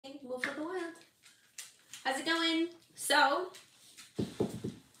Wolf of the Wild. How's it going? So,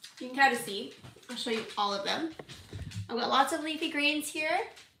 you can kind of see. I'll show you all of them. I've got lots of leafy greens here,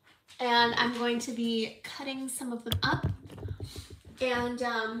 and I'm going to be cutting some of them up and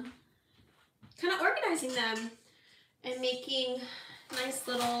kind of organizing them and making nice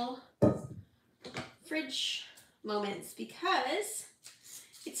little fridge moments because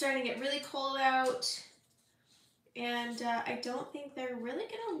it's starting to get really cold out, and I don't think they're really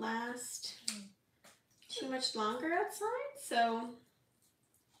gonna last too much longer outside. So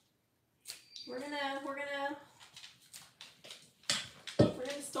we're gonna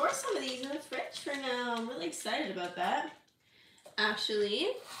store some of these in the fridge for now. I'm really excited about that.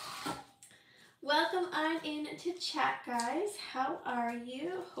 Actually, welcome on into chat, guys. How are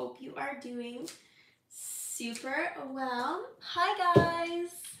you? Hope you are doing super well. Hi,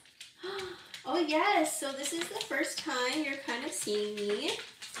 guys. Oh, yes. So this is the first time you're kind of seeing me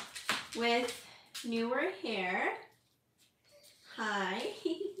with newer hair. Hi.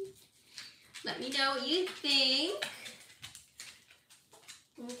 Let me know what you think.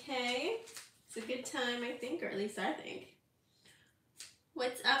 Okay. It's a good time, I think, or at least I think.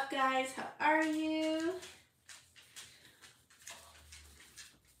 What's up, guys? How are you?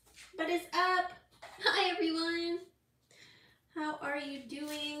 What is up? Hi, everyone. How are you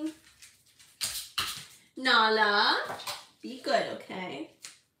doing? Nala, be good, okay?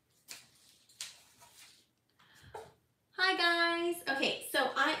 Hi, guys. Okay, so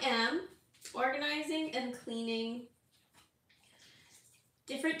I am organizing and cleaning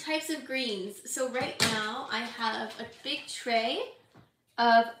different types of greens. So right now I have a big tray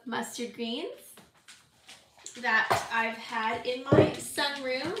of mustard greens that I've had in my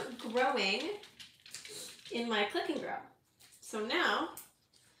sunroom growing in my click and grow. So now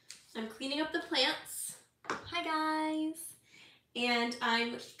I'm cleaning up the plants. Hi, guys. And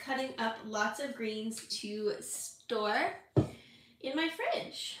I'm cutting up lots of greens to store in my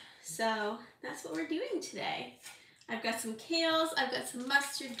fridge. So that's what we're doing today. I've got some kales, I've got some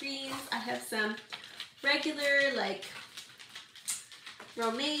mustard greens, I have some regular like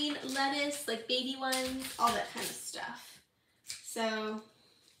romaine lettuce, like baby ones, all that kind of stuff. So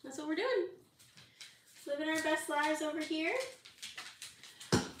that's what we're doing. Living our best lives over here.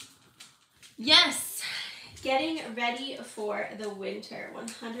 Yes, getting ready for the winter,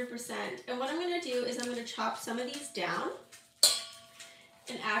 100%. And what I'm gonna do is I'm gonna chop some of these down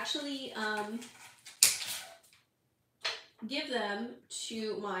and actually give them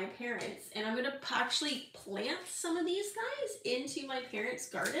to my parents. And I'm gonna actually plant some of these guys into my parents'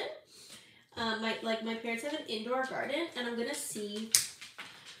 garden. My parents have an indoor garden, and I'm gonna see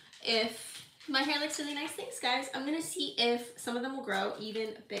if my hair looks really nice. Thanks, guys. I'm gonna see if some of them will grow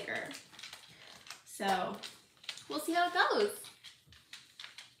even bigger. So we'll see how it goes.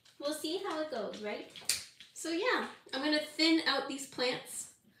 We'll see how it goes, right? So yeah, I'm gonna thin out these plants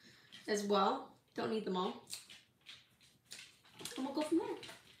as well. Don't need them all. And we'll go from there.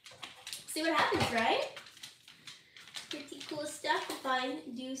 See what happens, right? Pretty cool stuff if I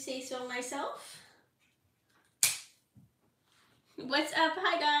do say so myself. What's up?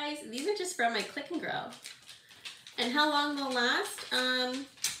 Hi, guys. These are just from my click and grow. And how long they'll last?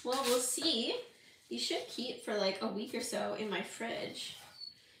 Well, we'll see. These should keep for like a week or so in my fridge,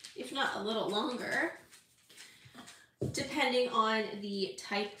 if not a little longer, depending on the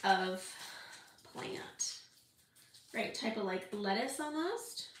type of plant. Right, type of like lettuce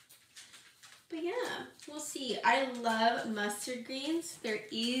almost. But yeah, we'll see. I love mustard greens. They're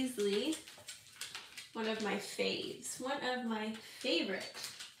easily one of my faves. One of my favorite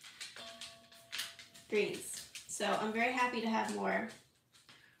greens. So I'm very happy to have more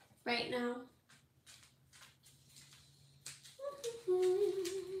right now.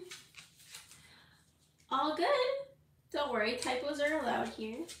 All good. Don't worry, typos are allowed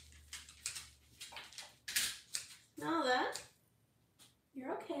here. Nala,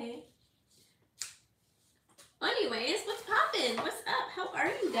 you're okay. Anyways, what's poppin'? What's up? How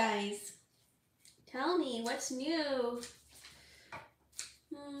are you guys? Tell me, what's new?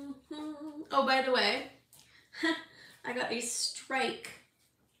 Oh, by the way, I got a strike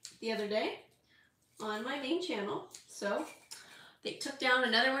the other day on my main channel. So they took down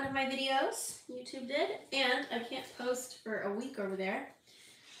another one of my videos, YouTube did, and I can't post for a week over there.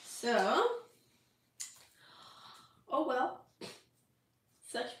 So, oh well,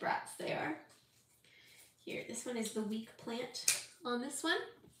 such brats they are. Here, this one is the weak plant on this one.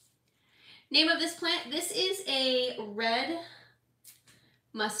 Name of this plant, this is a red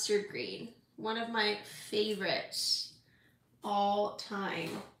mustard green. One of my favorite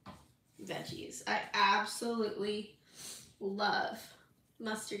all-time veggies. I absolutely love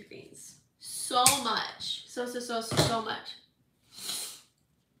mustard greens. So much. So much.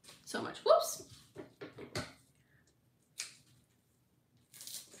 So much. Whoops.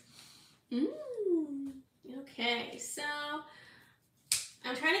 Okay, so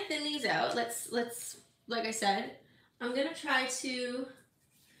I'm trying to thin these out. Let's like I said, I'm gonna try to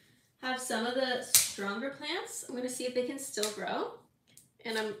have some of the stronger plants. I'm gonna see if they can still grow.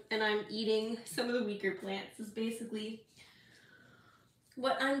 And I'm eating some of the weaker plants is basically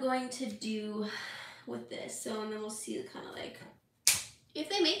what I'm going to do with this. So, and then we'll see kind of like if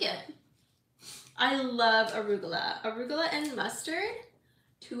they make it. I love arugula. Arugula and mustard,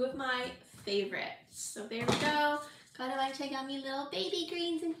 two of my favorites. So there we go. Got a bunch of yummy little baby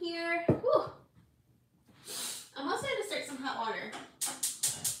greens in here. Whew. I'm also going to start some hot water.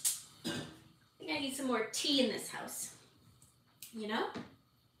 I think I need some more tea in this house. You know?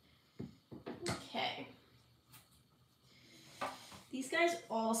 Okay. These guys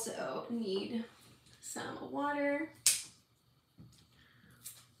also need some water.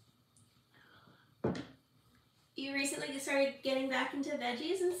 You recently started getting back into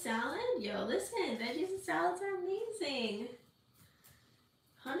veggies and salad? Yo, listen, veggies and salads are amazing.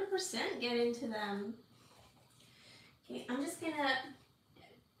 100% get into them. Okay, I'm just gonna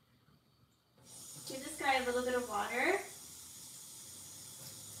give this guy a little bit of water.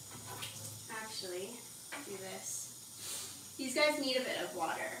 Actually, do this. These guys need a bit of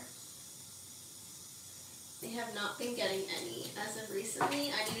water. They have not been getting any as of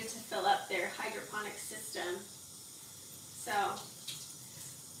recently. I needed to fill up their hydroponic system. So,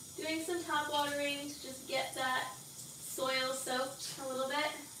 doing some top watering to just get that soil soaked a little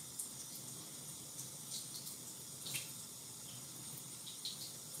bit.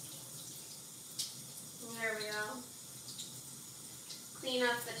 There we go. Clean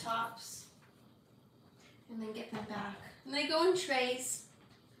up the tops. And then get them back. And they go in trays.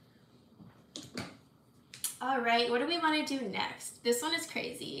 Alright, what do we want to do next? This one is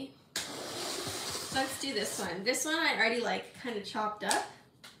crazy. Let's do this one. This one I already like kind of chopped up.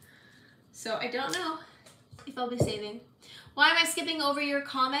 So I don't know if I'll be saving. Why am I skipping over your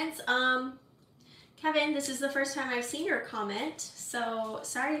comments? Kevin, this is the first time I've seen your comment. So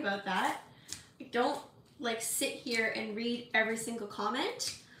sorry about that. I don't like sit here and read every single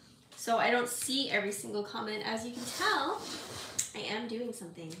comment. So I don't see every single comment. As you can tell, I am doing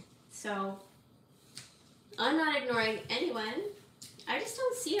something. So I'm not ignoring anyone. I just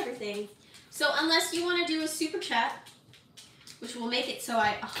don't see everything. So unless you want to do a super chat, which will make it so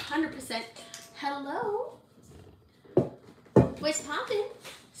I 100%, hello, what's poppin'?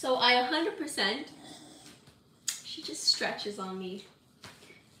 So I 100%, she just stretches on me.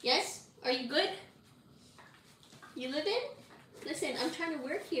 Yes? Are you good? You living? Listen, I'm trying to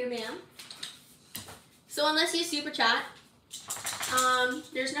work here, ma'am. So unless you super chat,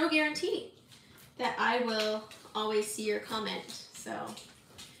 there's no guarantee that I will always see your comment. So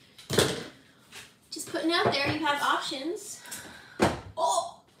just putting out there, you have options.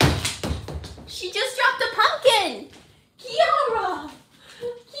 Oh, she just dropped a pumpkin. Kiara,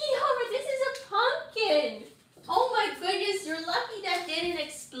 this is a pumpkin. Oh my goodness, you're lucky that didn't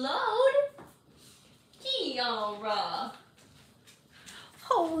explode. Kiara,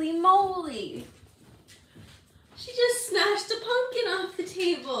 holy moly. She just smashed a pumpkin off the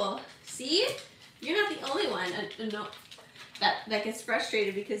table. See? You're not the only one that gets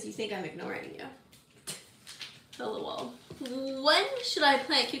frustrated because you think I'm ignoring you. LOL. When should I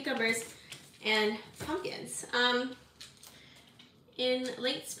plant cucumbers and pumpkins? In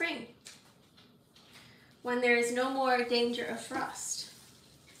late spring, when there is no more danger of frost.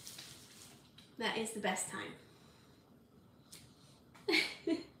 That is the best time.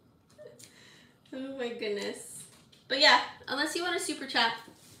 Oh my goodness. But yeah, unless you want to super chat,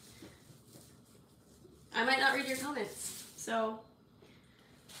 I might not read your comments. So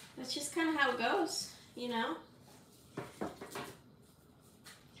that's just kind of how it goes, you know?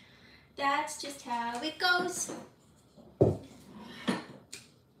 That's just how it goes.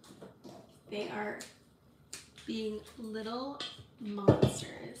 They are being little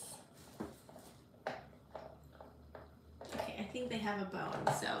monsters. Okay, I think they have a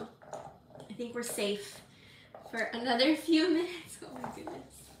bone, so I think we're safe for another few minutes. Oh my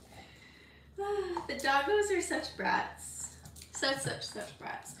goodness. The doggos are such brats. Such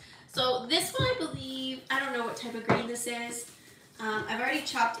brats. So this one, I believe, I don't know what type of green this is. I've already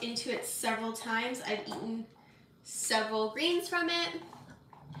chopped into it several times. I've eaten several greens from it.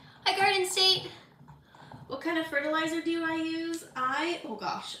 Hi, Garden State. What kind of fertilizer do I use? Oh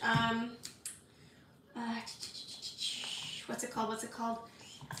gosh. What's it called?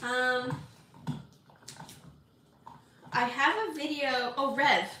 I have a video, oh,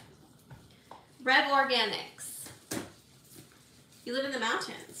 Rev Organics. You live in the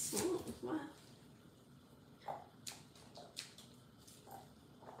mountains. Ooh, wow.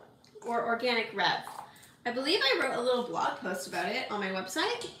 Or Organic Rev. I believe I wrote a little blog post about it on my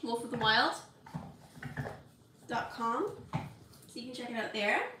website, wolfofthewild.com. So you can check it out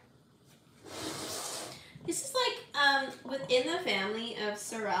there. This is like within the family of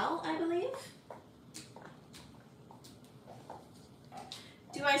sorrel, I believe.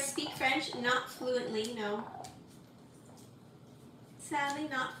 Do I speak French? Not fluently, no. Sadly,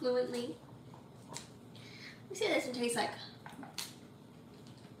 not fluently. Let me see what this one tastes like.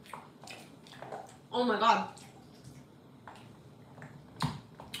 Oh my god.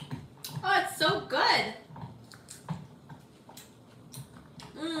 Oh, it's so good.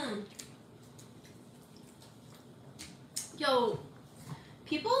 Mmm. Yo,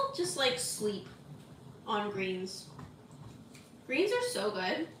 people just like sleep on greens. Greens are so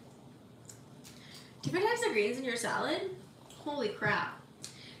good. Different types of greens in your salad. Holy crap.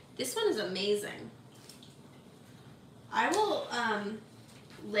 This one is amazing. I will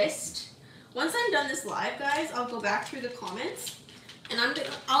list, once I'm done this live, guys, I'll go back through the comments and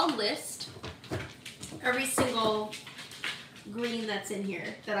I'll list every single green that's in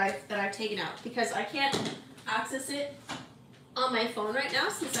here that I've taken out, because I can't access it on my phone right now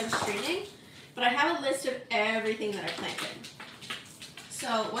since I'm streaming, but I have a list of everything that I planted.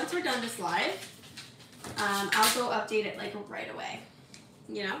 So once we're done this live, I'll go update it like right away,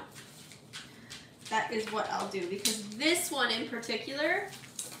 you know? That is what I'll do, because this one in particular,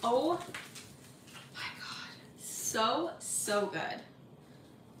 oh my god, so good.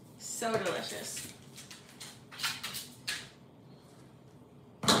 So delicious.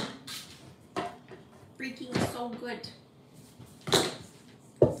 Freaking so good.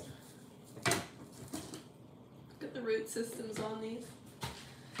 Look at the root systems on these.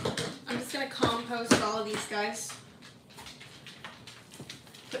 I'm just gonna compost all of these guys.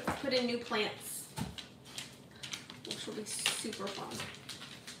 Put in new plants, which will be super fun.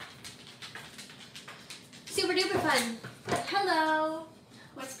 Super duper fun. Hello.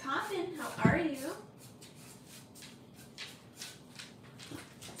 What's poppin'? How are you?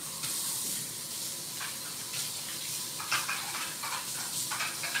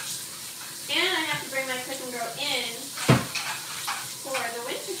 And I have to bring my Cook and Grow in for the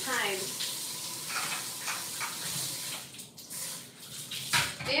winter time.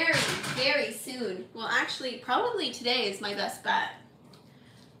 Very soon. Well, actually, probably today is my best bet.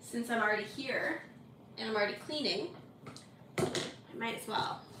 Since I'm already here and I'm already cleaning, I might as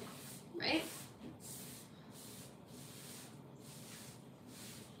well, right?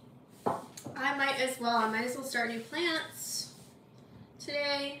 I might as well start new plants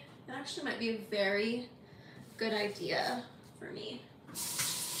today. That actually might be a very good idea for me.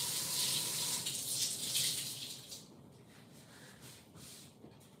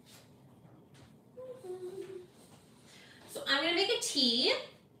 So I'm gonna make a tea.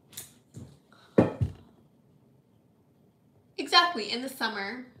 Exactly, in the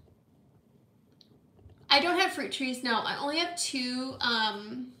summer. I don't have fruit trees, no. I only have 2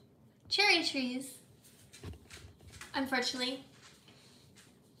 cherry trees, unfortunately.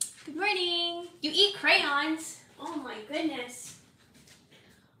 Good morning. You eat crayons. Oh my goodness.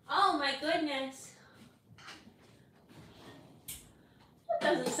 Oh my goodness.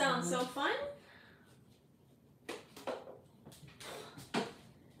 That doesn't sound so fun.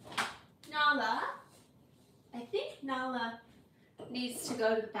 Nala. I think Nala needs to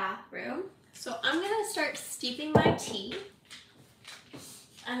go to the bathroom. So I'm gonna start steeping my tea.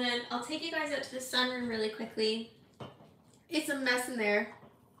 And then I'll take you guys out to the sunroom really quickly. It's a mess in there.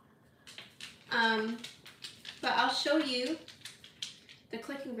 But I'll show you the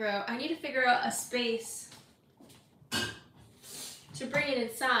Click and Grow. I need to figure out a space to bring it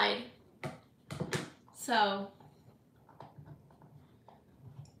inside. So,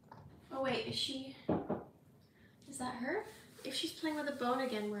 oh wait, is that her? If she's playing with a bone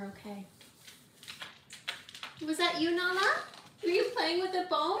again, we're okay. Was that you, Nala? Were you playing with a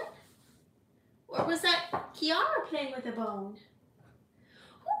bone? Or was that Kiara playing with a bone?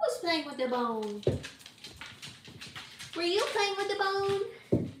 Who was playing with the bone? Were you playing with the bone?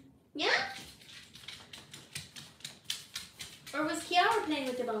 Yeah? Or was Kiara playing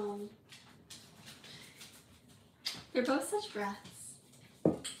with the bone? They're both such breaths.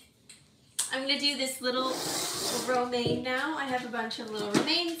 I'm gonna do this little romaine now. I have a bunch of little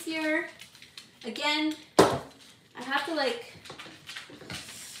romaines here. Again, I have to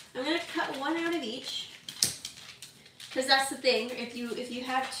I'm gonna cut one out of each. Because that's the thing, if you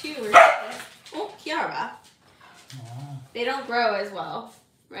have 2 or something. Oh, Kiara. they don't grow as well,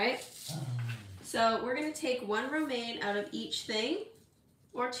 right? So we're gonna take one romaine out of each thing,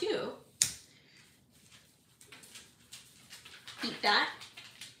 or two. Eat that.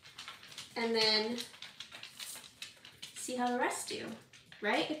 And then see how the rest do,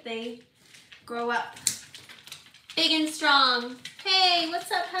 right? If they grow up big and strong. Hey,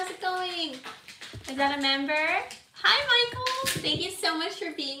 what's up? How's it going? Is that a member? Hi, Michael. Thank you so much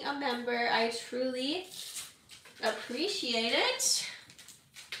for being a member. I truly appreciate it.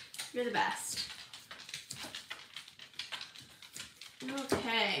 You're the best.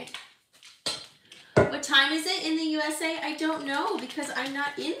 Okay. What time is it in the USA? I don't know because I'm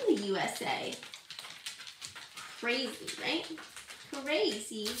not in the USA. Crazy, right?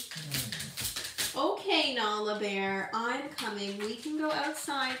 Crazy. Okay, Nala Bear, I'm coming. We can go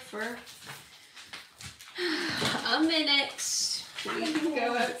outside for a minute. We can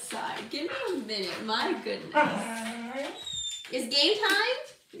go outside. Give me a minute. My goodness. It's game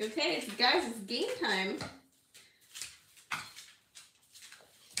time? Okay, guys, it's game time.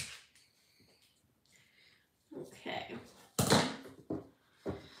 Okay.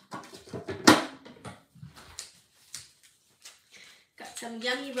 Got some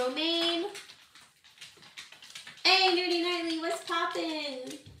yummy romaine. Hey, Nerdy Nightly, what's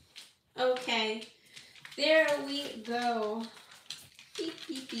poppin'? Okay, there we go. Beep,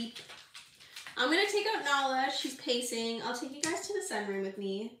 beep, beep. I'm gonna take out Nala. She's pacing. I'll take you guys to the sunroom with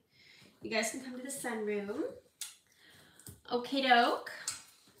me. You guys can come to the sunroom. Okie doke.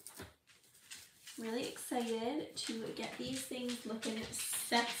 Really excited to get these things looking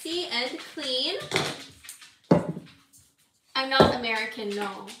sexy and clean. I'm not American,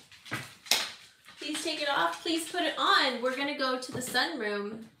 no. Please take it off. Please put it on. We're gonna go to the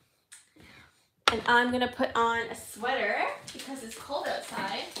sunroom. And I'm gonna put on a sweater because it's cold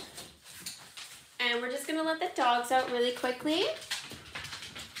outside. And we're just gonna let the dogs out really quickly.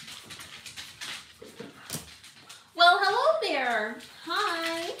 Well, hello there.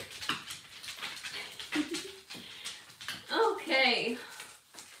 Hi. Okay.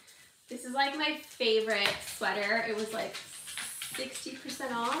 This is like my favorite sweater. It was like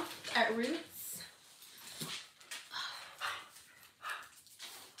 60% off at Roots.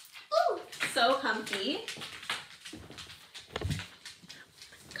 Ooh, so comfy.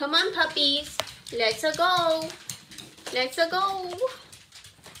 Come on, puppies. Let's go. Let's go.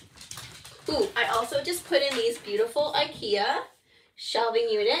 Ooh, I also just put in these beautiful IKEA shelving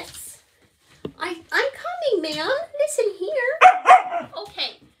units. I'm coming, ma'am. Listen here.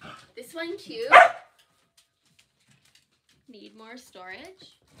 Okay, this one too. Need more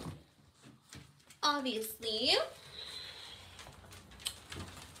storage. Obviously.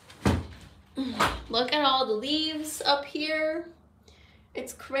 Look at all the leaves up here.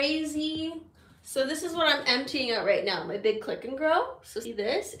 It's crazy. So this is what I'm emptying out right now, my big Click and Grow. So see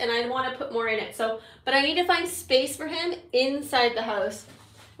this, and I want to put more in it. But I need to find space for him inside the house,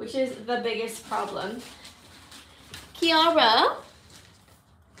 which is the biggest problem. Kiara,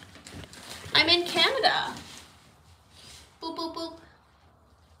 I'm in Canada. Boop, boop, boop.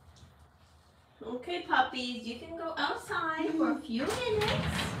 Okay, puppies, you can go outside for a few minutes.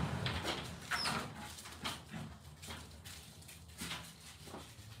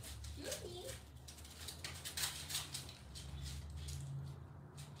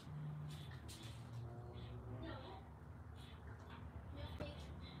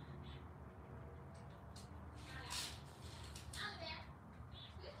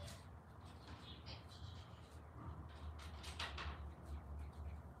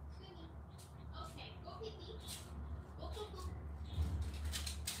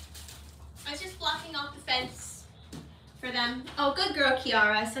 I was just blocking off the fence for them. Oh, good girl,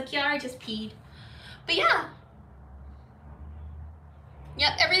 Kiara. So Kiara just peed. But yeah.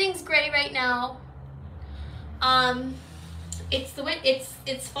 Yep, everything's gray right now.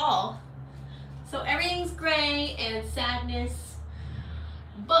 It's fall. So everything's gray and sadness.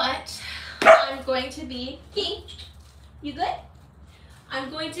 But I'm going to be, you good? I'm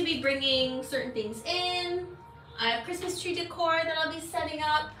going to be bringing certain things in. I have Christmas tree decor that I'll be setting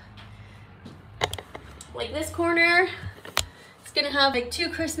up. Like this corner, it's gonna have like 2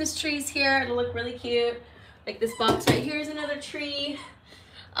 Christmas trees here. It'll look really cute. Like this box right here is another tree.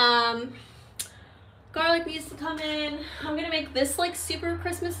 Garlic needs to come in. I'm gonna make this like super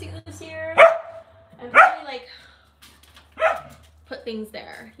Christmassy this year. And probably like put things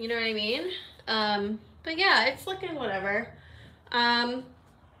there. You know what I mean? But yeah, it's looking whatever.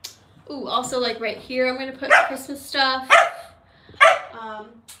 Ooh, also like right here, I'm gonna put Christmas stuff.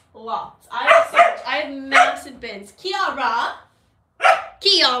 Lots. I have so much. I have massive bins. Kiara,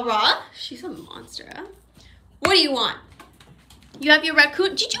 she's a monster. Huh? What do you want? You have your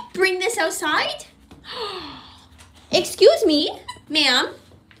raccoon. Did you bring this outside? Excuse me, ma'am.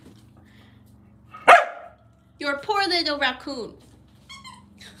 Your poor little raccoon.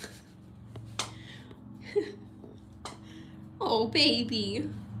 Oh, baby.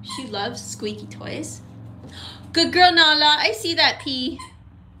 She loves squeaky toys. Good girl, Nala. I see that pee.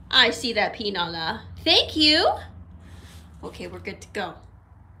 I see that pee, Nala. Thank you. Okay, we're good to go.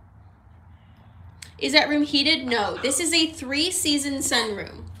 Is that room heated? No. This is a 3-season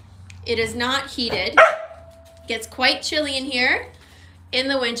sunroom. It is not heated. Gets quite chilly in here in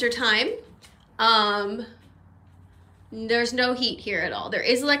the winter time. There's no heat here at all. There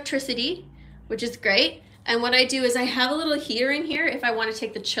is electricity, which is great. And what I do is I have a little heater in here if I want to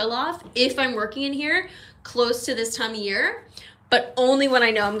take the chill off, if I'm working in here close to this time of year, but only when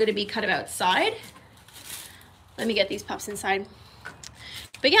I know I'm going to be kind of outside. Let me get these pups inside.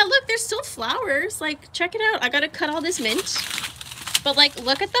 But yeah, look, there's still flowers. Like, check it out. I got to cut all this mint. But like,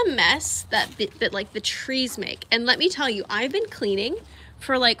 look at the mess that like the trees make. And let me tell you, I've been cleaning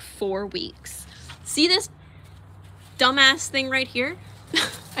for like 4 weeks. See this dumbass thing right here?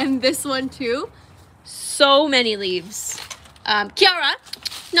 And this one too. So many leaves. Kiara,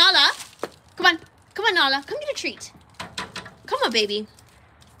 Nala, come on, Nala, come get a treat. Come on, baby.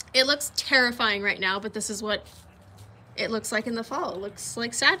 It looks terrifying right now, but this is what it looks like in the fall. It looks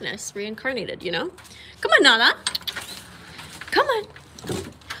like sadness reincarnated, you know? Come on, Nala. Come on.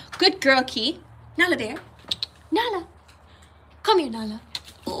 Good girl, Key. Nala bear. Nala. Come here, Nala.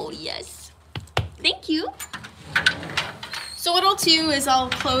 Oh, yes. Thank you. So what I'll do is I'll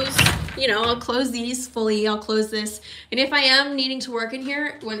close, you know, I'll close these fully. I'll close this. And if I am needing to work in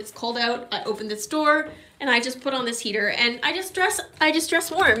here, when it's cold out, I open this door and I just put on this heater and I just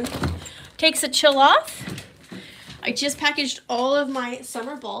dress warm. Takes the chill off. I just packaged all of my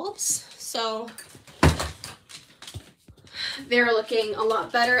summer bulbs. So they're looking a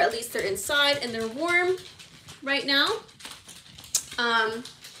lot better. At least they're inside and they're warm right now.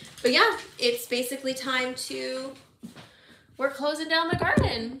 But yeah, it's basically time to, we're closing down the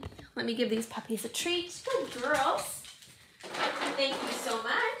garden. Let me give these puppies a treat. Good girls. Thank you so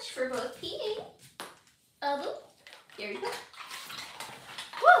much for both peeing. Here you go.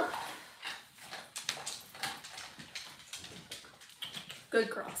 Woo! Good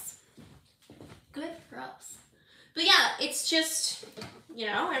girls. Good girls. But yeah, it's just, you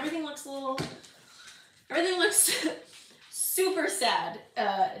know, everything looks super sad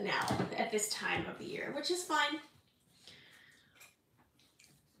now at this time of the year, which is fine.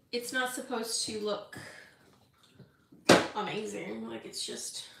 It's not supposed to look amazing. Like, it's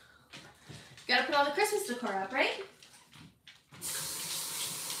just, gotta put all the Christmas decor up, right?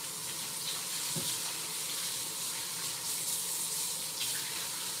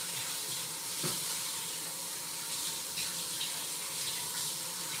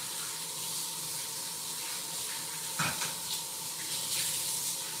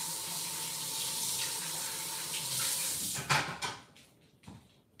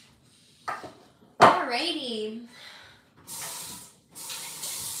 Alrighty.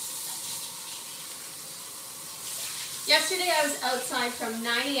 Yesterday I was outside from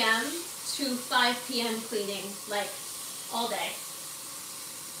 9 a.m. to 5 p.m. cleaning, like all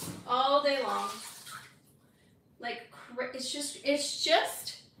day long. Like, it's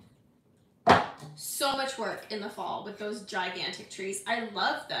just so much work in the fall with those gigantic trees. I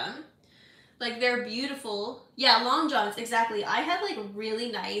love them. Like, they're beautiful. Yeah, long johns, exactly. I had like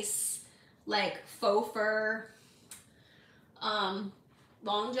really nice, like faux fur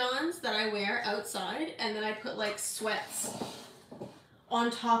long johns that I wear outside, and then I put like sweats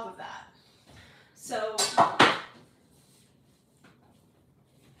on top of that. So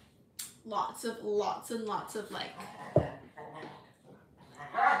lots and lots of like,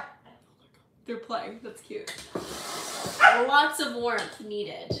 they're playing, that's cute. Lots of warmth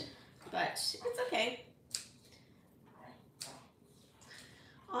needed, but it's okay.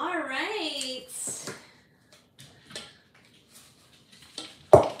 All right.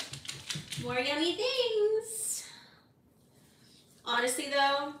 More yummy things. Honestly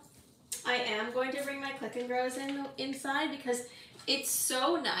though, I am going to bring my Click and Grows inside because it's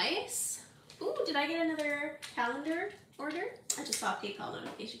so nice. Ooh, did I get another calendar order? I just saw a PayPal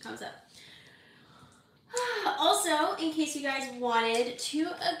notification comes up. Also, in case you guys wanted to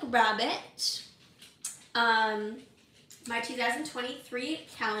grab it, my 2023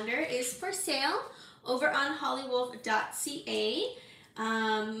 calendar is for sale over on hollywolf.ca.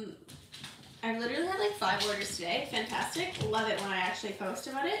 I've literally had like 5 orders today. Fantastic. Love it when I actually post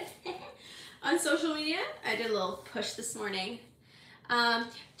about it on social media. I did a little push this morning.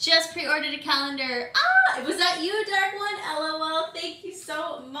 Just pre-ordered a calendar. Was that you, Dark One? LOL. Thank you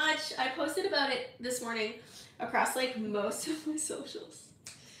so much. I posted about it this morning across like most of my socials.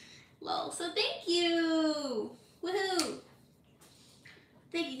 Lol. So thank you. Woohoo.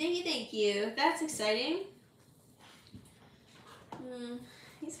 Thank you. That's exciting.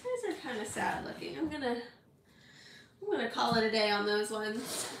 These guys are kind of sad looking. I'm gonna call it a day on those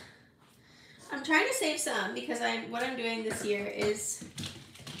ones. I'm trying to save some because what I'm doing this year is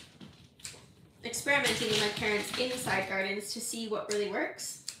experimenting with my parents' inside gardens to see what really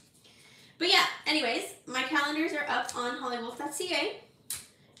works. But yeah, anyways, my calendars are up on hollywolf.ca.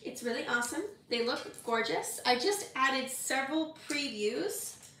 It's really awesome. They look gorgeous. I just added several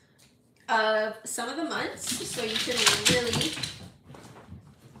previews of some of the months, so you can really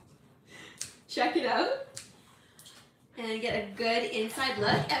check it out and get a good inside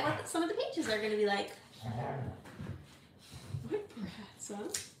look at what some of the pages are going to be like. What brats, huh?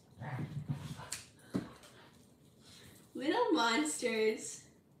 Little monsters.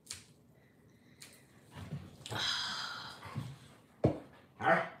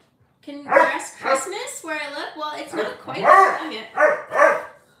 Can you dress Christmas where I look? Well, it's not quite done yet.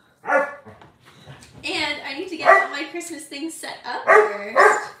 And I need to get all my Christmas things set up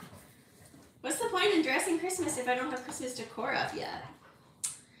first. What's the point in dressing Christmas if I don't have Christmas decor up yet?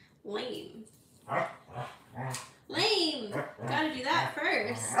 Lame. Lame. Gotta do that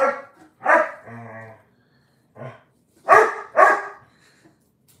first.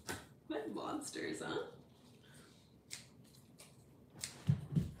 What monsters, huh?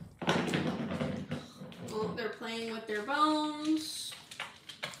 Oh, they're playing with their bones.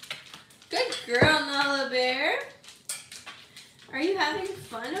 Good girl, Nala Bear. Are you having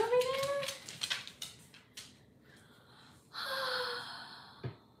fun over there?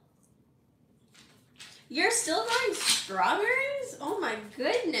 You're still growing strawberries? Oh my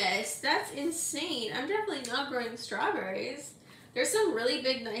goodness, that's insane. I'm definitely not growing strawberries. There's some really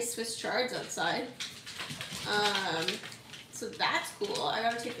big, nice Swiss chards outside. So that's cool. I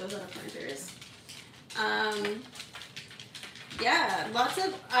gotta take those out of planters. Yeah, lots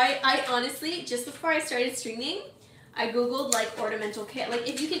of, I honestly, just before I started streaming, I Googled like ornamental kale, like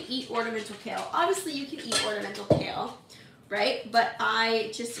if you can eat ornamental kale. Obviously you can eat ornamental kale, right? But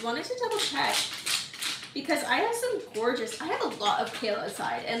I just wanted to double check because I have I have a lot of kale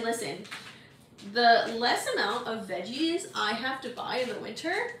outside. And listen, the less amount of veggies I have to buy in the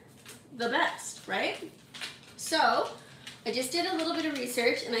winter, the best, right? So I just did a little bit of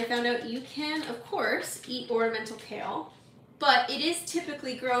research and I found out you can, of course, eat ornamental kale, but it is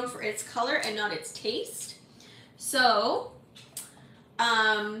typically grown for its color and not its taste. So,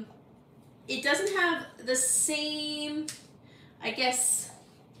 it doesn't have the same, I guess,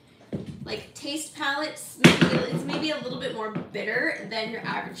 like taste palettes. It's maybe a little bit more bitter than your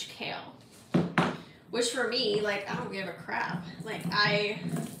average kale. Which for me, like, I don't give a crap. Like, I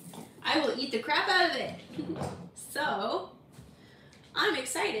will eat the crap out of it. So, I'm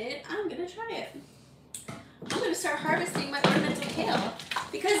excited. I'm gonna try it. I'm gonna start harvesting my ornamental kale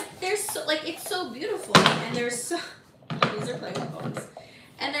because there's so, like, it's so beautiful and there's so, these are playing with bones.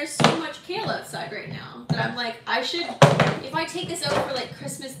 And there's so much kale outside right now that I'm like, I should, if I take this out for like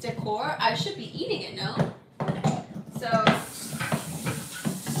Christmas decor, I should be eating it, no? So,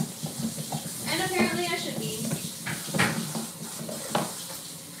 and apparently I should be.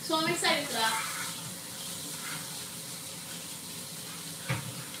 So I'm excited for that.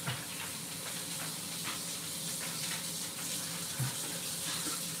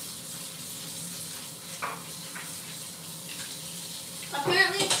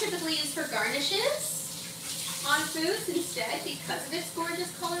 Apparently it's typically used for garnishes on foods instead because of its gorgeous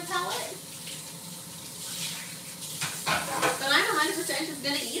color palette. But I'm 100% just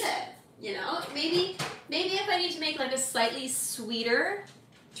gonna eat it, you know? Maybe if I need to make like a slightly sweeter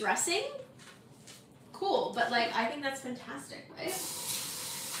dressing, cool, but like I think that's fantastic, right?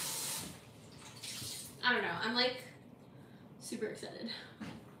 I don't know, I'm like super excited.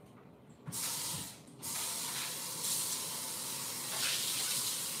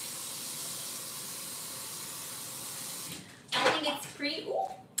 I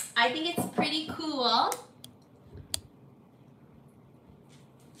think it's pretty cool.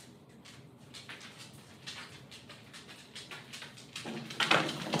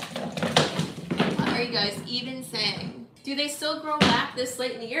 What are you guys even saying? Do they still grow back this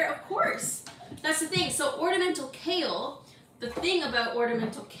late in the year? Of course. That's the thing. So ornamental kale, the thing about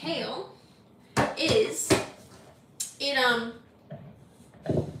ornamental kale is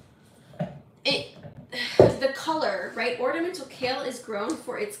the color, right? Ornamental kale is grown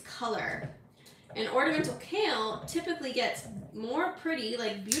for its color. And ornamental kale typically gets more pretty,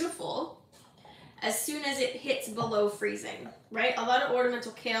 like beautiful, as soon as it hits below freezing, right? A lot of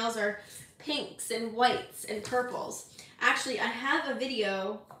ornamental kales are pinks and whites and purples. Actually, I have a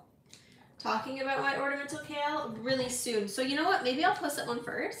video talking about my ornamental kale really soon. So you know what? Maybe I'll post that one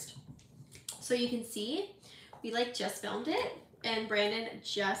first so you can see. We like just filmed it and Brandon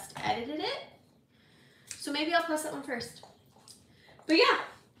just edited it. So maybe I'll post that one first. But yeah,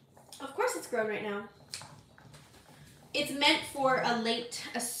 of course it's grown right now. It's meant for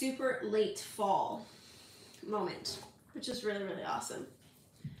a super late fall moment, which is really, really awesome.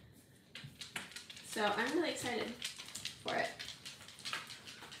 So I'm really excited for it.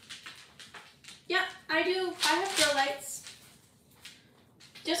 Yeah, I have grow lights.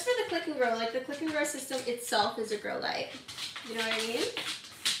 Just for the click and grow, like the click and grow system itself is a grow light. You know what I mean?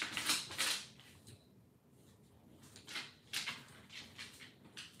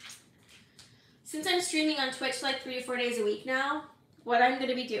 Since I'm streaming on Twitch like 3 to 4 days a week now, what I'm going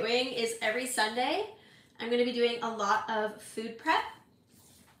to be doing is every Sunday, I'm going to be doing a lot of food prep.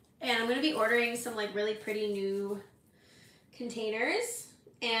 And I'm going to be ordering some like really pretty new containers.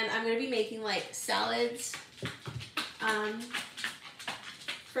 And I'm going to be making like salads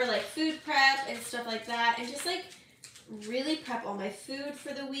for like food prep and stuff like that. And just like really prep all my food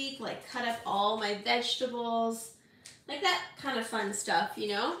for the week. Like cut up all my vegetables. Like that kind of fun stuff, you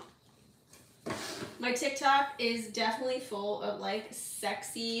know? My TikTok is definitely full of like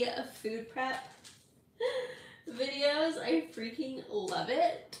sexy food prep videos. I freaking love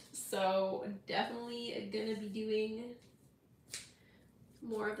it. So definitely gonna be doing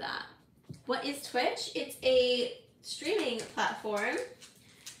more of that. What is Twitch? It's a streaming platform,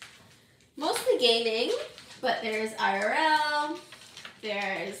 mostly gaming, but there's IRL,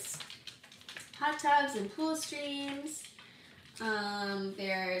 there's hot tubs and pool streams,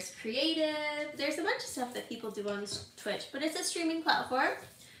 there's creative, there's a bunch of stuff that people do on Twitch, but it's a streaming platform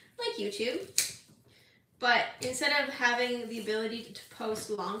like YouTube. But instead of having the ability to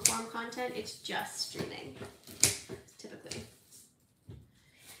post long form content, it's just streaming, typically.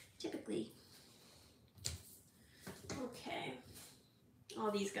 Okay.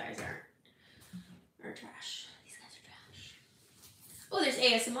 All these guys are trash. These guys are trash. Oh, there's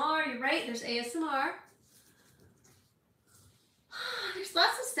ASMR. You're right. There's ASMR. There's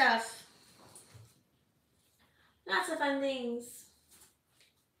lots of stuff. Lots of fun things.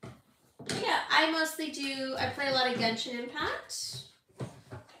 Yeah, I play a lot of Genshin Impact.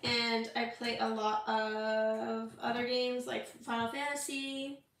 And I play a lot of other games like Final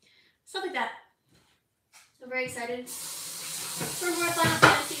Fantasy. Stuff like that. I'm very excited for more Final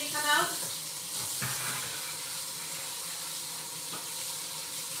Fantasy to come out.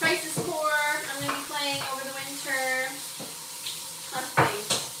 Crisis Core, I'm going to be playing over the winter. Lots of things.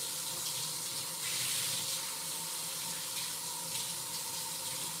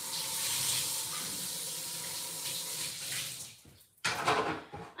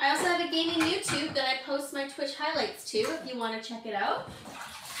 I also have a gaming YouTube that I post my Twitch highlights to if you want to check it out.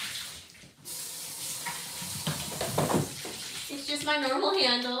 It's just my normal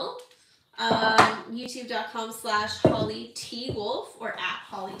handle, youtube.com/HollyTWolf or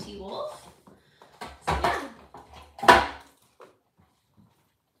 @HollyTWolf. So yeah.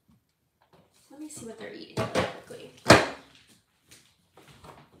 Let me see what they're eating really quickly.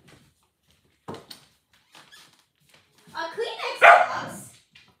 A Kleenex box?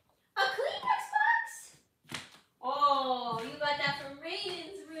 A Kleenex box? Oh, you got that from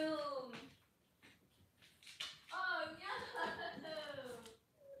Rain's room. Oh no!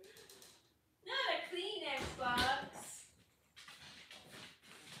 Not a Kleenex box.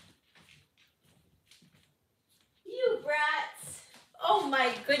 You brats. Oh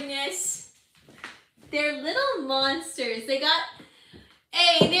my goodness. They're little monsters. They got...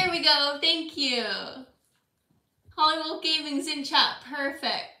 Hey, there we go. Thank you. Hollywood Gaming's in chat.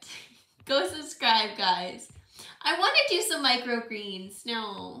 Perfect. Go subscribe, guys. I want to do some microgreens.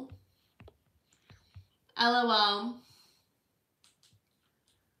 No. LOL.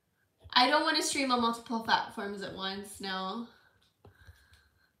 I don't want to stream on multiple platforms at once. No.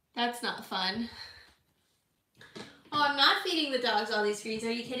 That's not fun. Oh, I'm not feeding the dogs all these greens.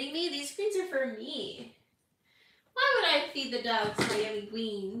 Are you kidding me? These greens are for me. Why would I feed the dogs my yummy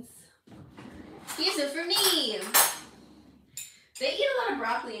greens? These are for me. They eat a lot of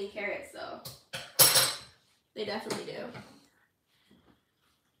broccoli and carrots, though. They definitely do.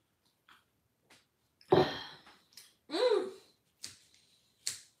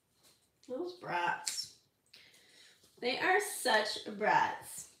 Those brats. They are such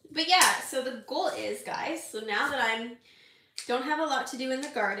brats. But yeah, so the goal is, guys, so now that I don't have a lot to do in the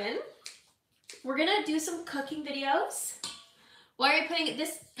garden, we're gonna do some cooking videos. Why are you putting it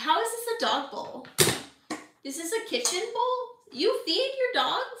this? How is this a dog bowl? Is this a kitchen bowl? You feed your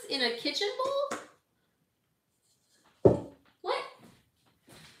dogs in a kitchen bowl? What?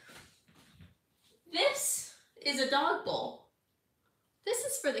 This is a dog bowl. This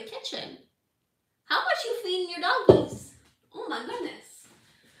is for the kitchen. How much you feeding your doggies? Oh my goodness.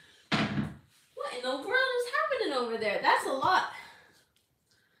 What in the world is happening over there? That's a lot.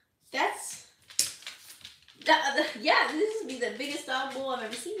 Yeah, this would be the biggest dog bowl I've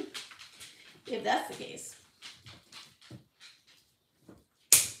ever seen. If that's the case.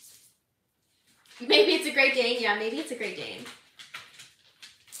 Maybe it's a Great Dane. Yeah, maybe it's a Great Dane.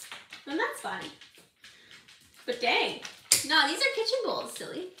 And that's fine. But dang. No, these are kitchen bowls,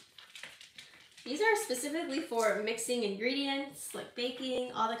 silly. These are specifically for mixing ingredients, like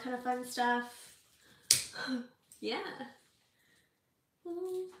baking, all that kind of fun stuff. Yeah.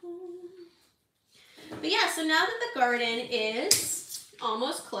 But yeah, so now that the garden is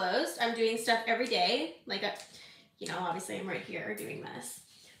almost closed, I'm doing stuff every day. Like, you know, obviously I'm right here doing this.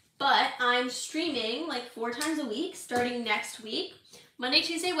 But I'm streaming like 4 times a week starting next week. Monday,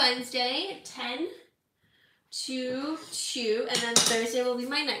 Tuesday, Wednesday, 10 to 2. And then Thursday will be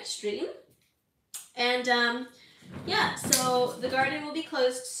my night stream. And yeah, so the garden will be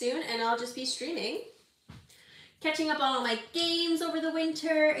closed soon and I'll just be streaming. Catching up on all my games over the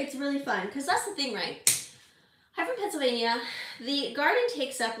winter. It's really fun because that's the thing, right? I'm from Pennsylvania. The garden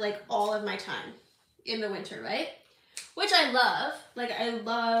takes up like all of my time in the winter, right? Which I love. Like, I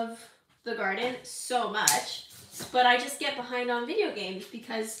love the garden so much. But I just get behind on video games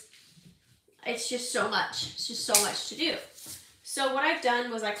because it's just so much. It's just so much to do. So what I've done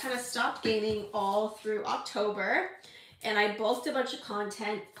was I kind of stopped gaming all through October. And I bulked a bunch of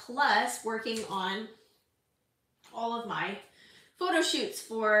content plus working on all of my photo shoots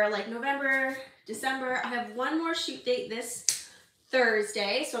for like November, December. I have one more shoot date this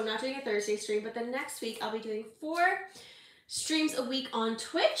Thursday, so I'm not doing a Thursday stream, but then next week I'll be doing 4 streams a week on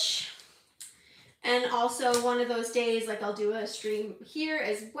Twitch. And also one of those days, like I'll do a stream here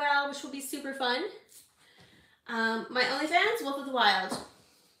as well, which will be super fun. My OnlyFans, Wolf of the Wild.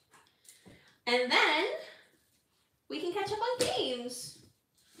 And then we can catch up on games,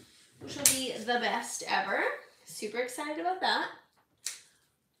 which will be the best ever. Super excited about that.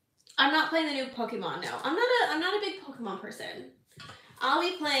 I'm not playing the new Pokemon, no. I'm not a big Pokemon person. I'll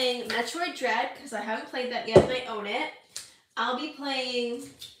be playing Metroid Dread because I haven't played that yet and I own it. I'll be playing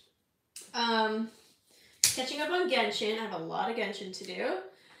catching up on Genshin. I have a lot of Genshin to do.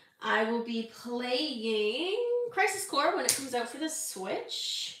 I will be playing Crisis Core when it comes out for the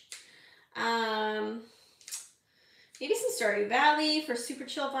Switch. Maybe some Stardew Valley for super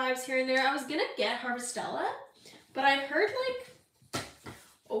chill vibes here and there. I was gonna get Harvestella, but I've heard like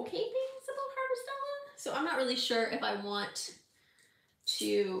okay things about Harvestella, so I'm not really sure if I want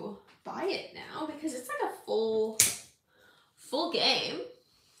to buy it now because it's like a full game.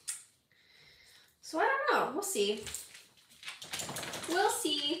 So I don't know. We'll see. We'll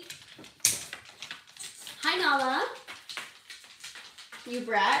see. Hi Nala. You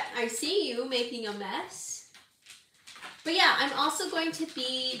brat. I see you making a mess. But yeah, I'm also going to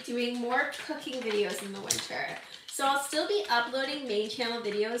be doing more cooking videos in the winter. So I'll still be uploading main channel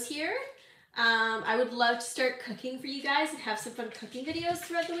videos here. I would love to start cooking for you guys and have some fun cooking videos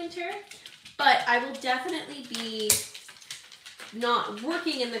throughout the winter. But I will definitely be not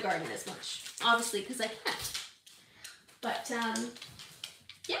working in the garden as much, obviously, because I can't. But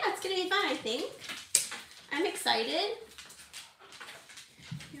yeah, it's going to be fun, I think. I'm excited.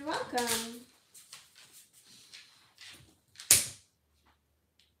 You're welcome.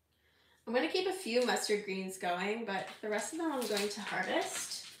 I'm going to keep a few mustard greens going, but the rest of them I'm going to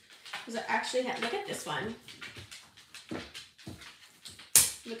harvest. Because I actually have, look at this one.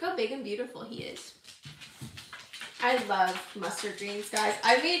 Look how big and beautiful he is. I love mustard greens, guys.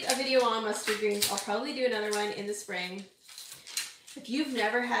 I made a video on mustard greens. I'll probably do another one in the spring. If you've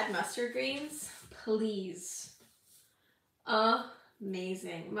never had mustard greens, please.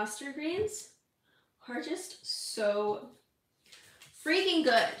 Amazing. Mustard greens are just so freaking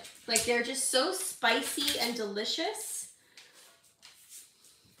good. Like, they're just so spicy and delicious.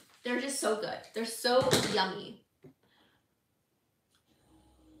 They're just so good. They're so yummy.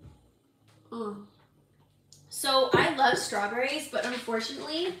 So I love strawberries, but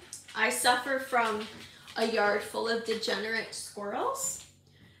unfortunately, I suffer from a yard full of degenerate squirrels,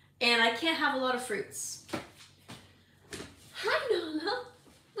 and I can't have a lot of fruits. Hi, Nana.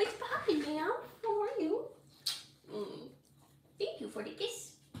 What's poppin', ma'am? How are you? Thank you for the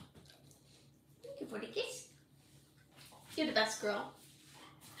kiss. Thank you for the kiss. You're the best girl.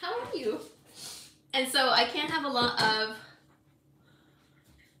 How are you? And so I can't have a lot of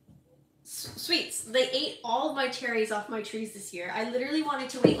sweets. They ate all of my cherries off my trees this year. I literally wanted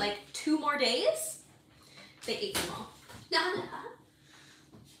to wait like 2 more days. They ate them all.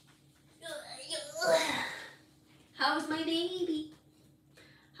 How's my baby?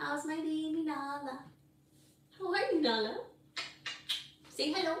 How's my baby Nala? How are you, Nala?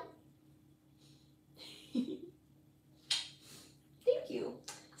 Say hello. Thank you.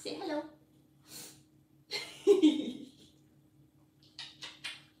 Say hello.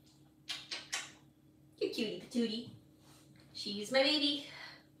 You cutie patootie. She's my baby.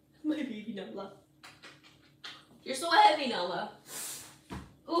 My baby Nala. You're so heavy, Nala.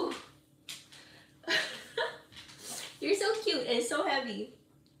 Ooh. You're so cute and so heavy.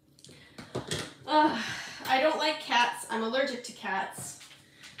 I don't like cats. I'm allergic to cats.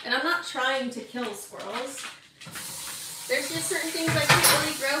 And I'm not trying to kill squirrels. There's just certain things I can't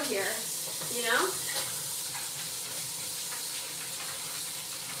really grow here, you know?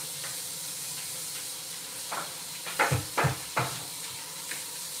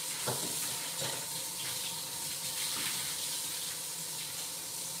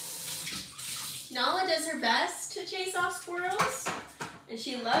 Nala does her best to chase off squirrels, and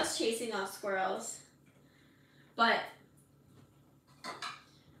she loves chasing off squirrels, but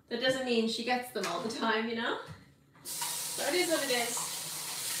that doesn't mean she gets them all the time, you know? So it is what it is.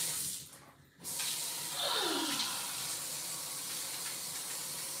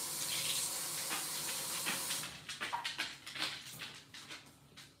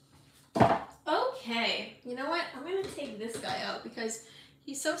 Okay, you know what? I'm gonna take this guy out because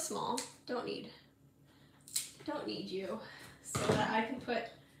he's so small. Don't need you. So that I can put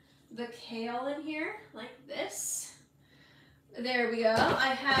the kale in here like this. There we go. I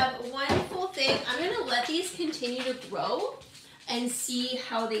have one full thing. I'm gonna let these continue to grow and see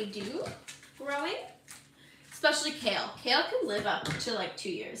how they do growing. Especially kale. Kale can live up to like 2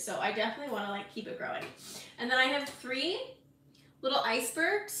 years, so I definitely want to like keep it growing. And then I have 3 little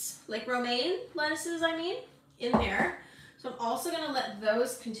icebergs, like romaine lettuces, I mean, in there. So I'm also gonna let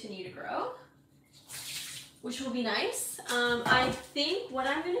those continue to grow, which will be nice. I think what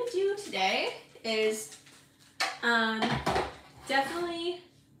I'm gonna do today is definitely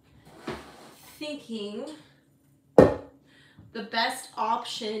thinking the best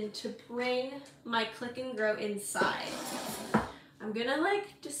option to bring my click and grow inside. I'm gonna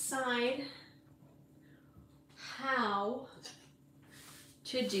like decide how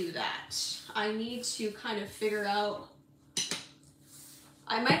to do that. I need to kind of figure out,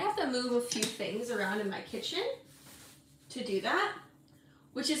 I might have to move a few things around in my kitchen to do that,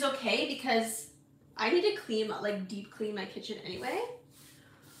 which is okay because I need to clean, like deep clean my kitchen anyway.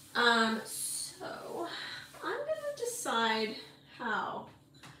 So I'm gonna decide how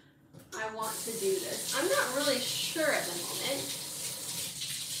I want to do this. I'm not really sure at the moment.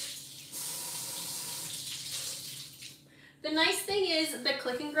 The nice thing is the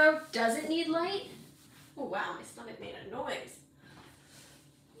click and grow doesn't need light. Oh wow, my stomach made a noise.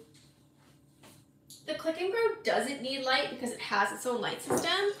 The click and grow doesn't need light because it has its own light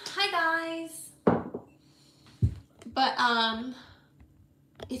system. Hi guys. But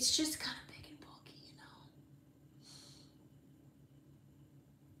it's just kind of big and bulky, you know.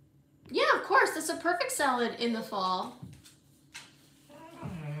 Yeah, of course, it's a perfect salad in the fall.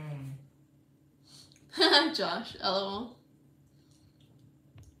 Josh, LOL.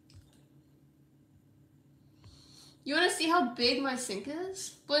 You want to see how big my sink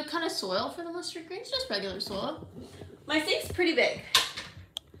is? What kind of soil for the mustard greens? Just regular soil. My sink's pretty big.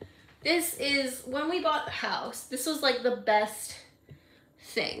 This is, when we bought the house, this was like the best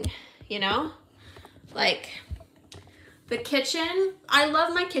thing, you know? Like, the kitchen, I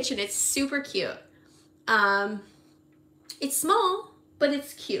love my kitchen. It's super cute. It's small, but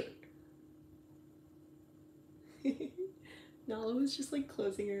it's cute. Nala was just like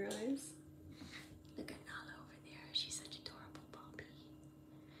closing her eyes. Look at Nala over there. She's such a adorable puppy.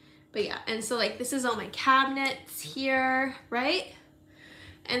 But yeah, and so like this is all my cabinets here, right?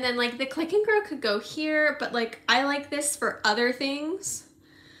 And then like the click and grow could go here, but like I like this for other things.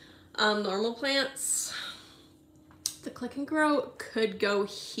 Normal plants. The click and grow could go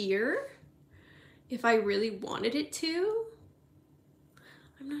here if I really wanted it to.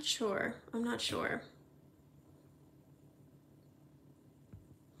 I'm not sure. I'm not sure.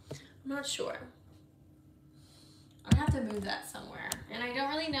 I'm not sure. I'd have to move that somewhere, and I don't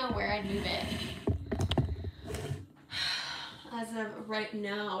really know where I'd move it. As of right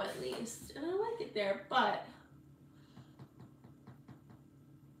now, at least. And I like it there, but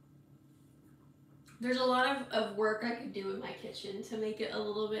there's a lot of work I could do in my kitchen to make it a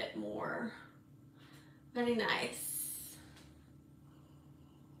little bit more very nice.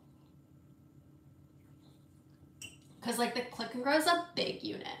 because like the click and grow is a big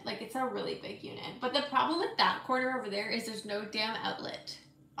unit. Like it's a really big unit. But the problem with that corner over there is there's no damn outlet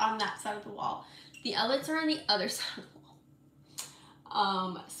on that side of the wall. The outlets are on the other side of the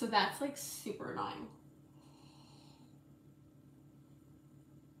wall. So that's like super annoying.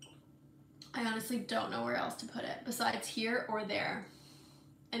 I honestly don't know where else to put it besides here or there.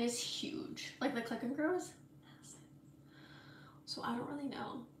 And it's huge. Like the click and grow is massive. So I don't really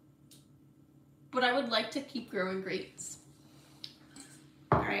know. But I would like to keep growing grapes.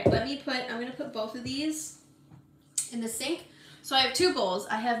 All right, I'm gonna put both of these in the sink. So I have 2 bowls.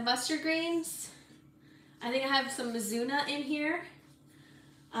 I have mustard greens. I think I have some Mizuna in here.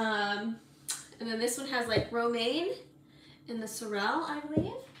 And then this one has like romaine and the sorrel, I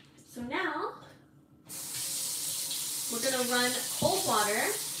believe. So now we're gonna run cold water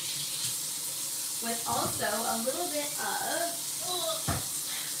with also a little bit of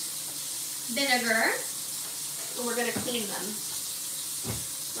vinegar, and we're gonna clean them.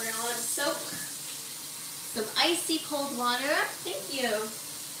 We're gonna let them soak. Some icy cold water. Thank you.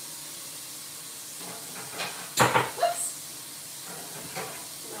 Whoops.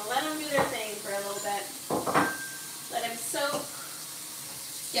 I'm gonna let them do their thing for a little bit. Let them soak.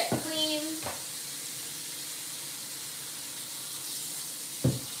 Get clean.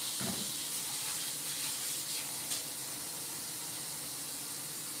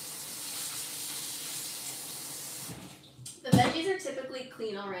 The veggies are typically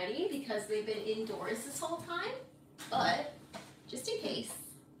clean already because they've been indoors this whole time, but just in case,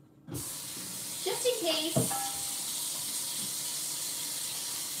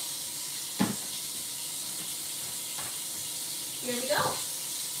 here we go.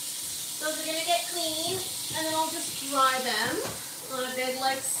 Those are gonna get clean, and then I'll just dry them on a big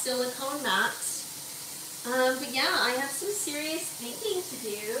like silicone mat. But yeah, I have some serious thinking to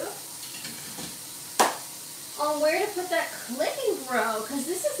do on where to put that click and grow, because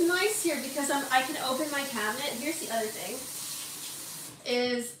this is nice here because I can open my cabinet. Here's the other thing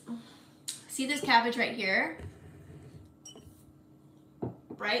is, see this cabbage right here?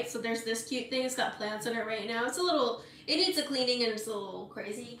 Right? So there's this cute thing. It's got plants in it right now. It's a little, it needs a cleaning and it's a little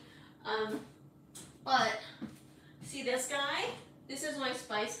crazy. But see this guy? This is my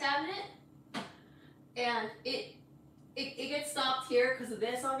spice cabinet. And it gets stopped here because of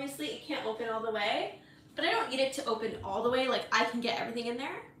this, obviously. It can't open all the way. But I don't need it to open all the way. Like, I can get everything in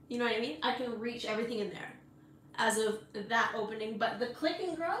there. You know what I mean? I can reach everything in there as of that opening. But the click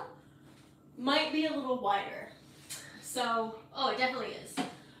and grow might be a little wider. So, oh, it definitely is.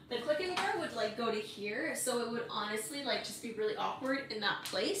 The click and grow would, like, go to here. So it would honestly, like, just be really awkward in that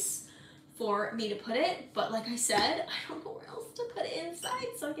place for me to put it. But like I said, I don't know where else to put it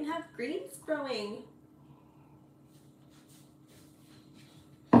inside so I can have greens growing.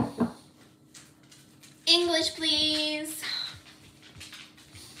 English, please.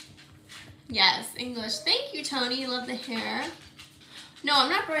 Yes, English. Thank you, Tony. Love the hair. No, I'm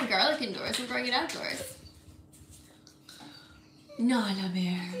not growing garlic indoors. I'm growing it outdoors. Nala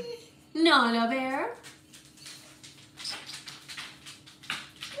bear. Nala bear.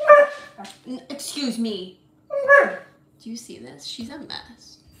 Excuse me. Do you see this? She's a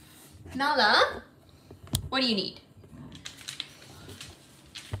mess. Nala, what do you need?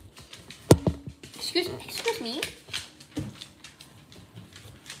 Excuse me.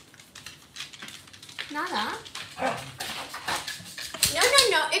 Nala?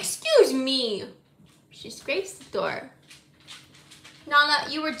 No. Excuse me. She scrapes the door. Nala,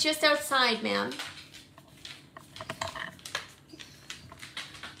 you were just outside, ma'am.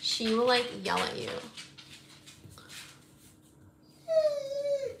 She will, like, yell at you.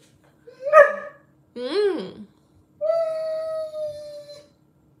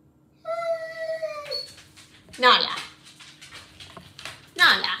 Nala.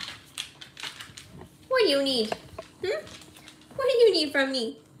 Nala. What do you need? What do you need from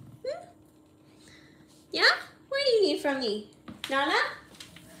me? Yeah? What do you need from me? Nala?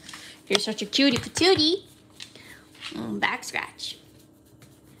 You're such a cutie patootie. Back scratch.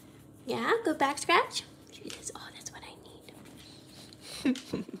 Yeah, good back scratch. She says, oh, that's what I need.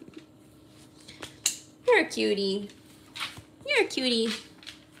 You're a cutie. You're a cutie.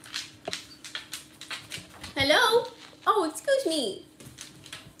 Hello? Oh, excuse me.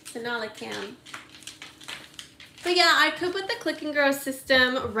 So Nala cam. But yeah, I could put the click and grow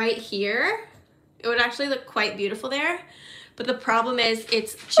system right here. It would actually look quite beautiful there. But the problem is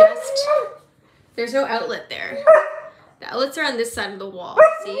it's just, there's no outlet there. The outlets are on this side of the wall,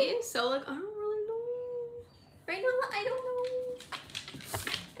 see? So like, I don't really know. Right now, I don't know.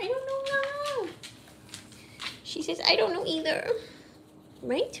 I don't know now. She says, I don't know either.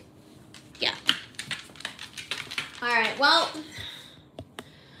 Right? Yeah. Alright, well,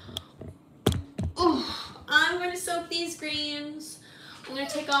 I'm going to soak these greens. I'm going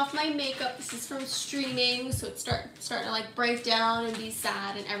to take off my makeup. This is from streaming, so it's starting to like break down and be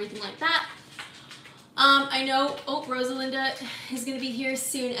sad and everything like that. I know, Rosalinda is going to be here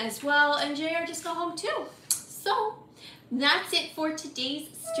soon as well, and JR just got home too. So, that's it for today's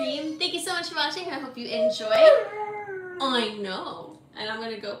stream. Thank you so much for watching. I hope you enjoyed. I know. And I'm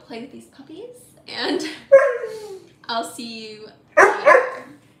going to go play with these puppies, and I'll see you later.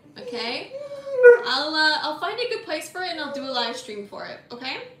 Okay? I'll find a good place for it, and I'll do a live stream for it,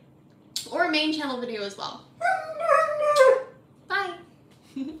 okay? Or a main channel video as well.